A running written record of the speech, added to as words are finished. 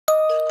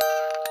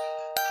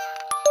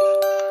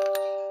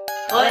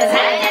What's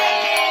happening?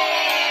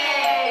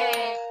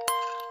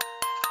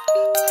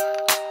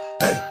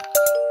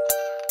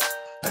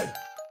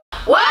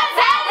 What's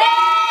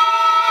happening?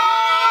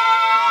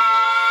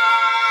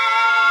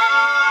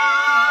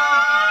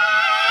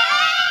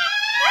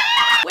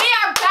 We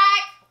are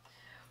back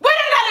with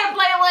another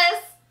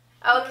playlist.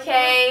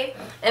 Okay,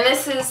 and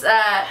this is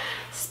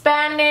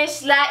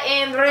Spanish,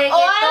 Latin,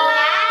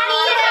 Reggaeton.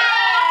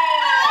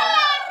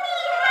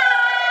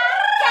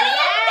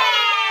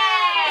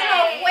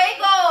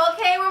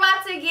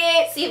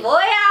 Si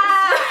voy a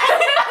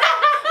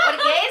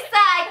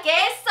hamburguesa,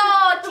 queso,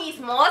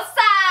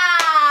 chismosa.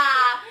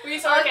 We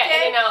start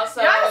getting out,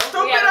 so yeah,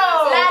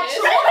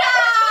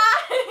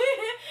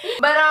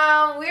 But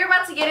we're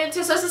about to get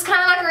into, so this is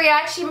kind of like a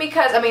reaction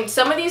because I mean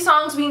some of these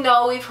songs we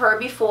know we've heard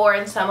before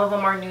and some of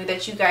them are new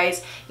that you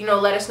guys, you know,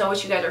 let us know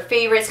what you guys are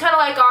favorites. Kind of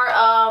like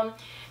our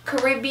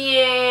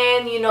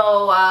Caribbean, you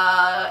know,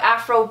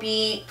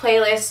 Afrobeat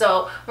playlist.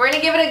 So we're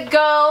gonna give it a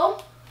go.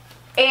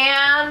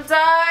 And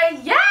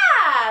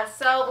yeah,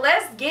 so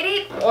let's get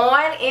it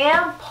on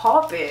and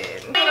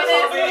poppin'.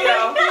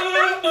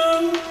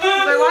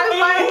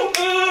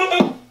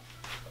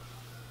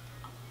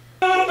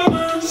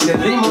 Si el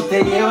ritmo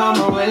te lleva a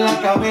mover la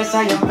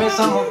cabeza y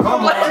empezamos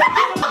como. I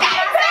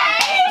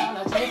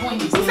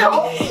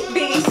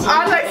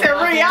like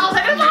Saiyr.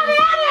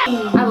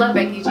 I love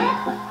Becky G.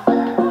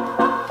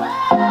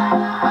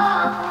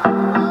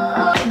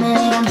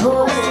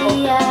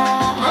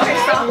 Okay,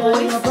 stop,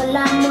 boys.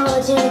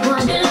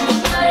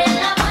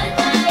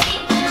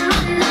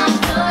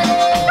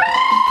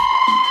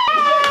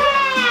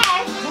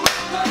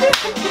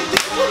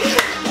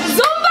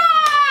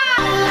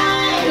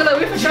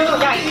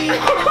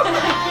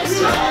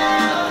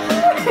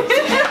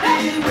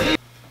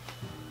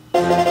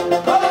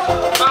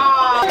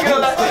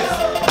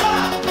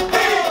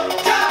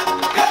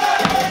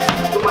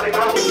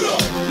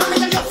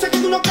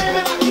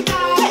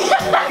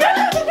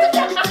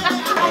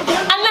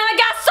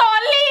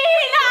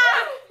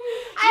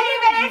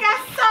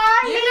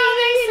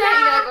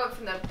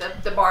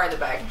 The bar in the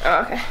back.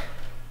 Oh, okay.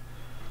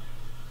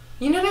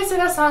 You know they said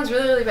that song's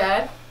really, really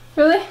bad?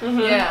 Really?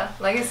 Yeah.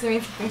 Like it's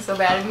means something so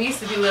bad. It used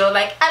to be little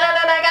like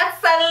gasolina.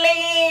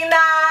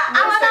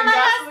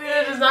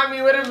 Gasolina does not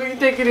mean whatever you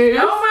think it is.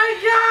 Oh my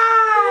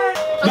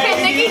god.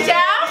 Okay, Nicky Jam.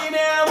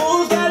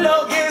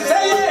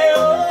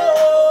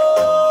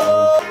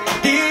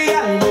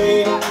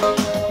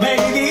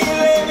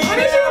 What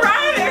is you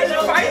writing? Are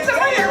you writing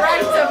something? You're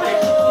writing something.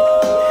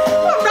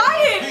 I'm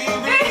writing.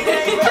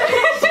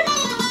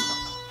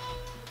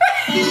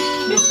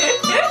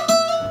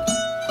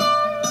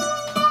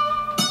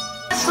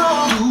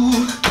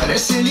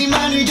 Eres el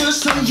imán y yo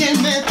soy el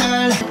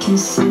metal. I can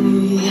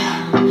see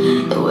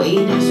the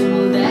way that you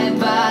move that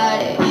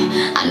body.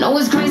 I know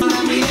it's crazy.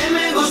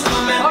 Me gusta,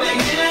 me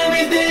pegué en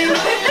mi dedo.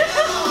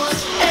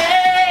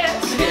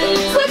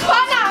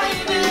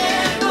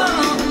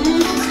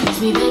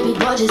 Excuse me, baby,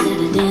 boy, just had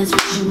to dance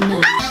with you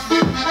now.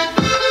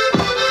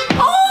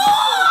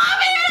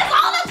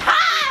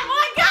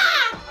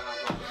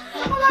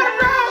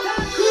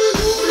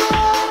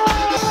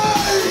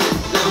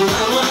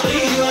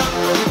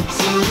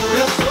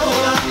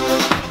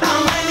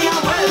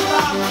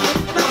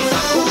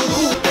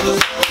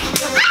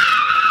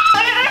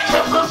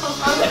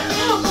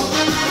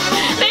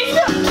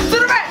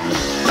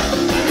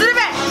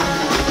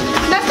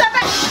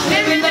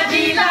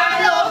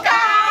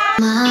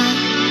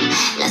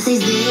 Las 6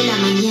 de la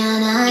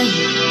mañana y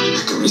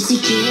tú ni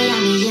siquiera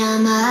me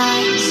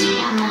llamas.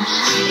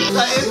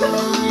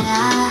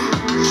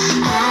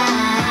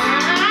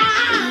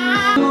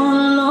 No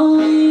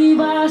lo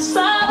ibas a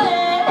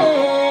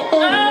ver.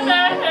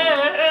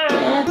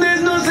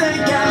 No sé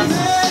qué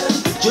hacer.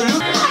 Yo no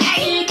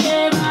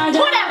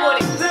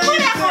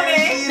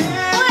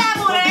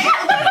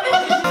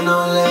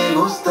No le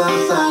gusta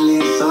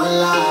salir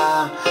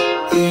sola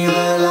y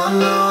de la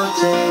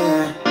noche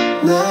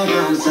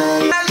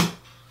dejarse.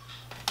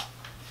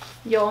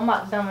 Yo, I'm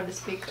not done with the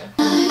speaker.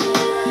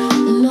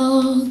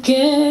 Lo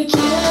que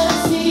quieras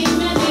si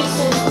me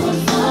dices por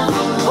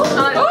favor.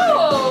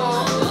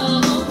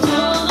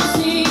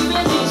 Si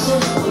me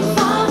dices por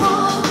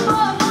favor,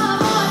 por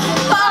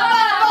favor.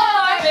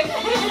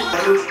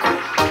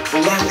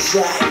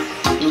 Alongside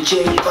J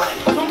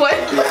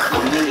Balvin, la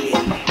familia.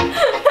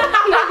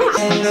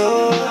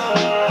 Hello,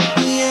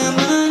 y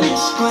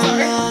amanezco al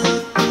lado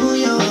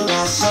tuyo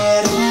a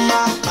hacer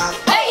una papa.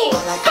 Hey,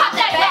 pop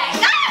that back.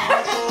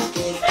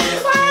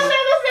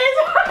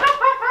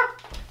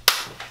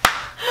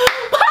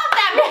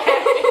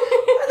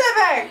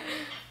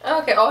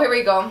 Okay, oh, here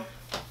we go.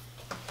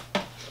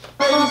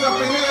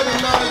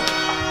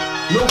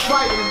 No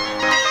fighting,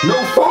 no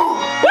food.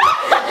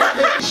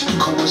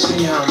 ¿Cómo se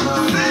llama?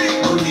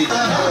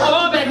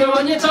 Oh, baby,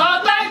 when you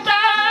talk like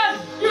that,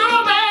 you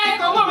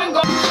make a woman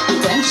go.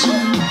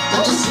 Attention,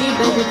 don't you see,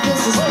 baby,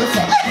 this is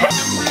perfect.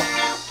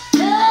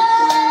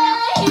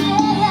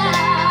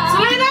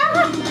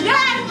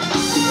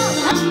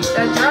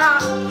 The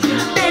drop.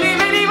 Bitty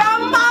bitty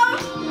bum bum.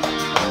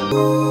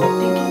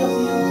 Thinking of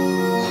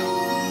you.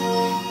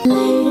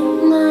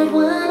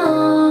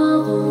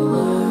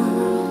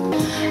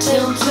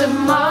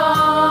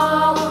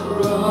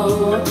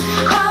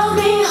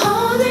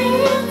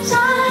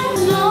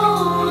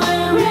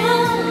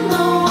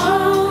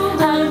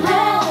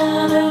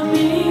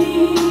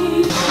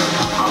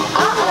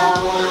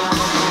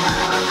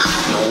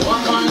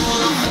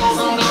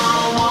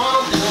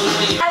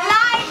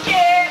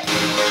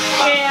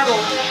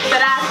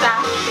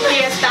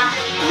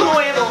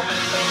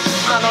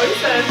 he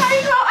said. I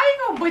ain't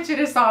gonna butcher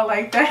this song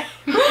like that.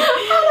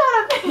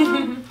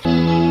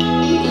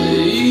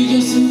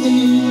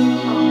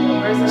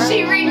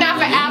 She reading off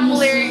of Apple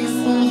lyrics.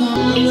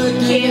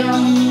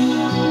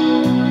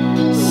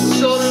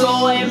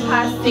 Solo en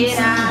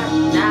pastera.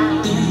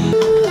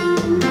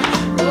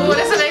 Oh,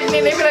 that's a nice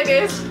name. Maybe like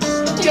this.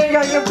 Yo,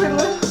 pretty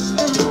little.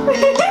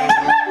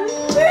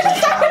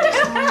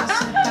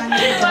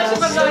 Watch it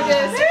from like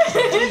this.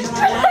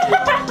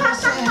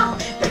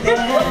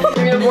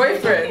 You're your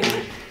boyfriend.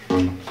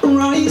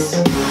 Rice.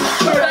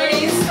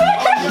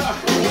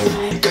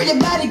 Girl, your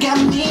body got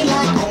me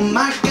like, oh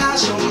my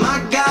gosh, oh my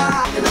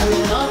god.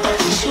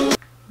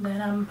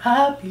 Then I'm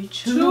happy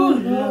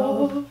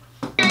chulo.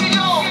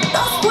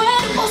 Dos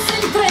cuerpos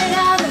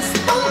entregados,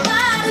 un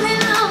par de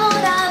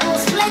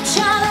enamorados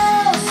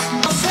flechados.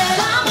 Es el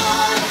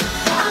amor,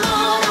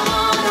 amor,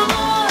 amor,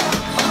 amor.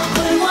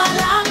 Vuelvo a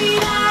la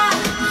vida.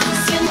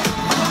 Siento.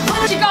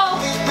 Chico,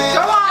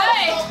 go on.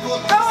 Hey,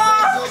 go on.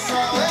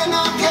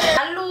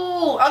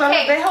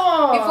 Okay,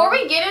 before we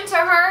get into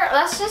her,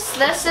 let's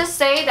just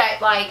say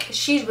that like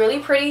she's really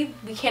pretty.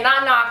 We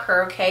cannot knock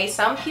her, okay?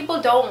 Some people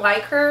don't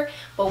like her,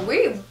 but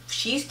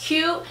she's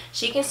cute,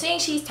 she can sing,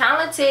 she's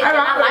talented, and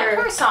I like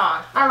her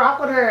song. I rock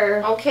with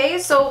her. Okay,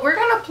 so we're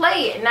gonna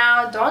play it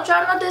now. Don't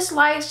drop no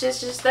dislikes.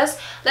 Just let's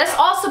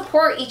all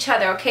support each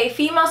other, okay?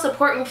 Female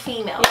supporting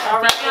female. Yeah,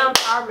 all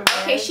right.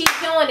 Okay, she's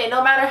doing it.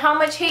 No matter how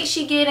much hate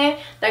she getting,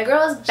 that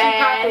girl is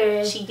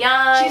bad. She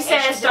young. She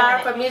said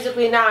start for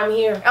musically. Now I'm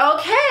here.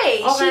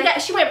 Okay.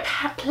 She went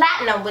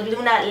platinum with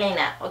Luna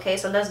Lena. Okay,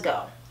 so let's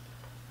go.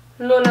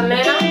 Luna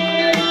Lena.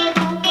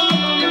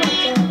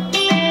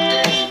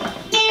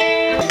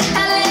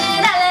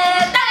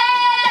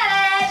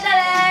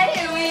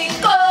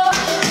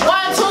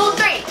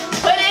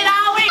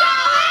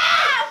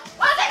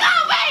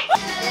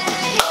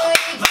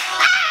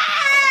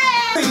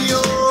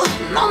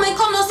 No me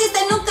conociste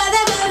nunca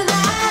de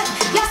verdad.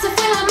 Ya se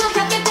fue la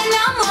magia que te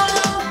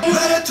enamoró. No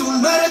eres tú,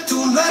 no eres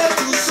tú, no eres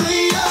tú,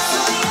 soy yo.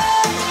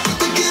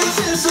 Te quiero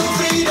hacer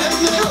sufrir, es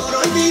mejor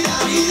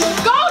olvidar y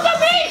Go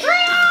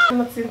Dimitri!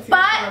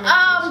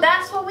 But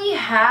that's what we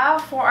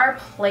have for our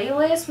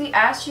playlist. We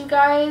asked you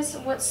guys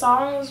what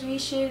songs we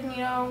should, you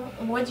know,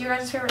 what's your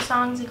guys' favorite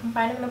songs. You can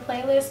find them in the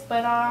playlist.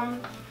 But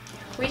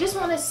we just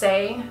want to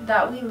say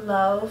that we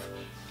love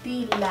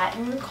the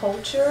Latin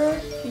culture.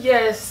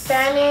 Yes.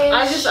 Spanish.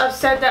 I'm just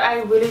upset that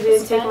I really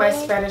didn't take my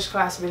Spanish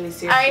class really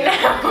seriously. I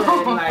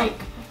know. Like,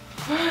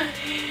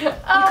 you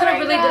could have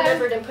really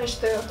delivered and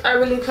pushed through. I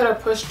really could have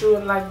pushed through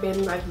and like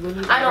been like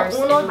really. I know.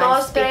 1,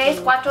 2, 3,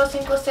 4, 5,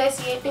 6,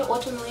 7, 8, 9,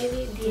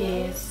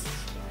 10.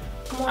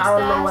 I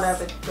don't know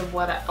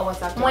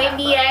what's after Muy that,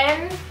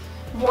 bien.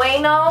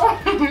 Bueno.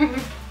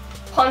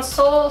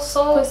 Pozole.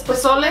 I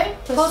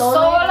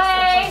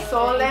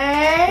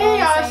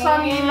saw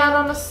me eating that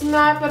on the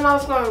snap and I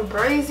was going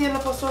crazy in the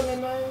pozole,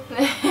 man.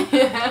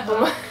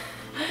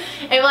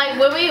 And like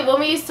when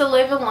we used to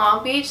live in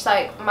Long Beach,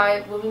 like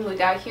when we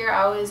moved out here,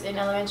 I was in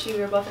elementary. We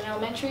were both in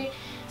elementary.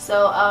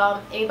 So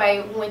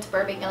anybody who went to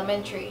Burbank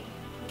Elementary,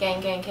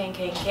 gang.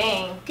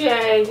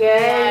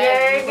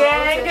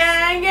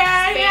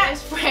 Spanish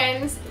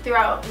friends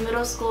throughout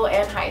middle school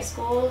and high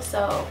school.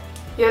 So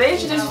yeah, they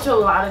introduced you to a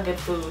lot of good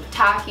food.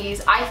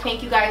 Takis. I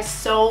thank you guys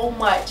so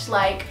much.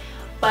 Like,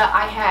 but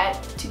I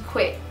had to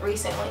quit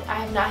recently. I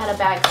have not had a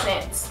bag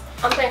since.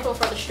 I'm thankful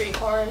for the street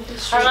corn.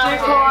 Is okay.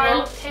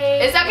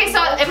 So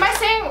am I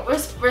saying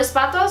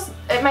respatos?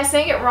 Am I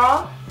saying it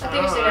wrong? I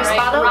think you're saying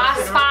respato.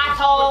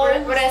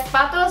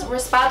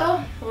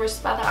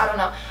 Respato. I don't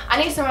know. I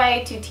need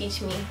somebody to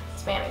teach me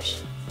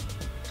Spanish.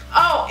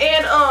 Oh,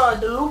 and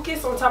the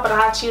Lucas on top of the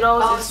hot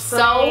Cheetos is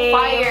so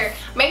fire.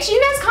 Make sure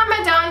you guys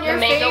comment down your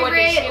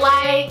favorite,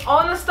 like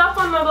all the stuff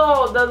on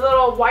the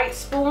little white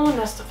spoon.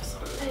 That stuff is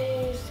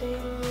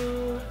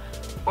amazing.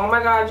 Oh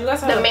my god, you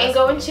guys have the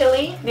mango and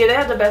chili. Yeah, they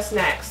have the best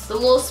snacks. The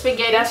little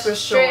spaghetti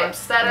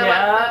strips that are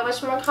like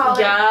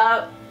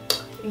whatchamacallit.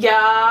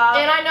 Yeah.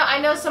 And I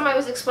know somebody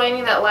was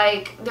explaining that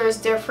like there's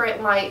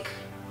different like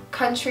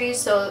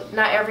countries, so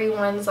not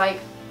everyone's like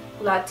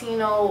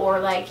Latino or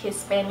like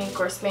Hispanic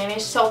or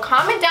Spanish. So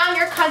comment down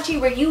your country,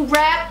 where you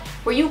rep,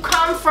 where you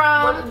come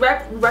from.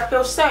 Rep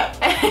your set.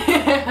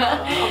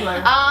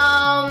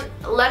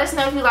 Let us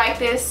know if you like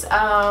this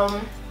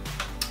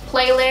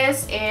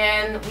playlist,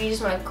 and we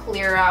just want to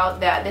clear out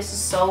that this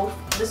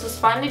was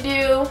fun to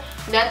do.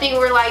 Nothing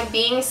we're like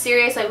being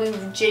serious, like we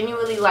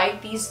genuinely like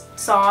these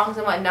songs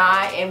and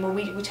whatnot, and when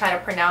we try to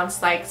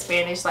pronounce like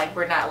Spanish, like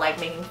we're not like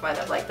making fun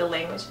of like the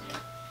language.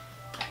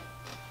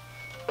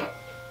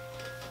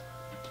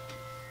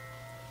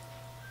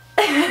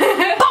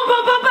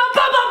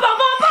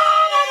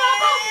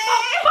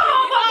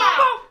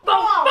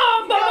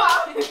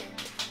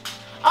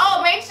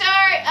 Oh, make sure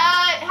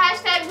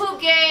hashtag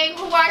hoop gang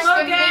who watched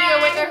the video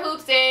with their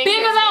hoops in.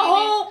 Bigger the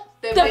hoop,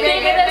 the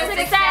bigger the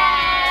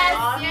success.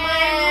 On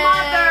my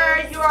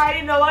mother, you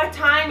already know what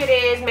time it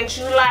is. Make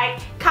sure you like,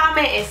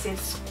 comment, and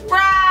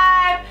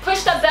subscribe.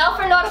 Push the bell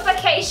for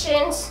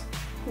notifications.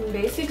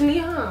 Basically,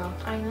 huh?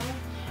 I know.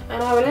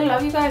 And I really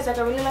love you guys. Like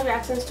I really love your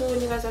accents too.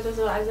 And you guys have this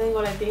little accent go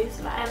like this,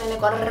 like, And then it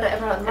go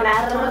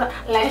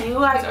like you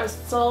guys are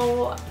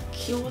so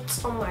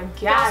cute. Oh my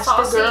gosh,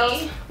 the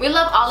girls. We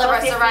love all of our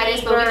Saucy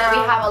sororities, but we know we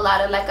girl. have a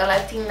lot of like a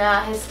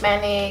Latina,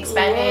 Hispanic,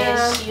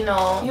 Spanish, Yeah. you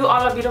know. You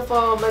all are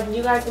beautiful, but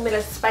you guys can be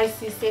the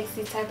spicy,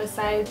 sexy type of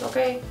side,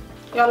 okay?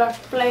 Y'all are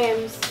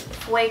flames.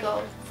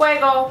 Fuego.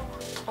 Fuego.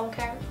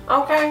 Okay.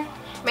 Okay.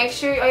 Make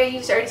sure, oh yeah,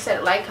 you already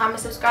said like, comment,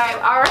 subscribe.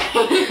 Alright.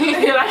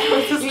 You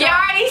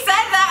already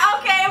said that.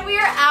 Okay, we're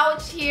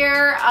out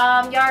here.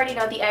 You already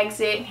know the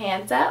exit.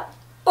 Hands up.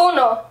 1, 2,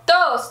 3.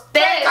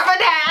 Up and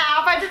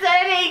down.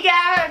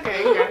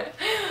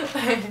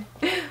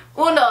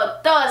 1,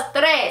 2, 3.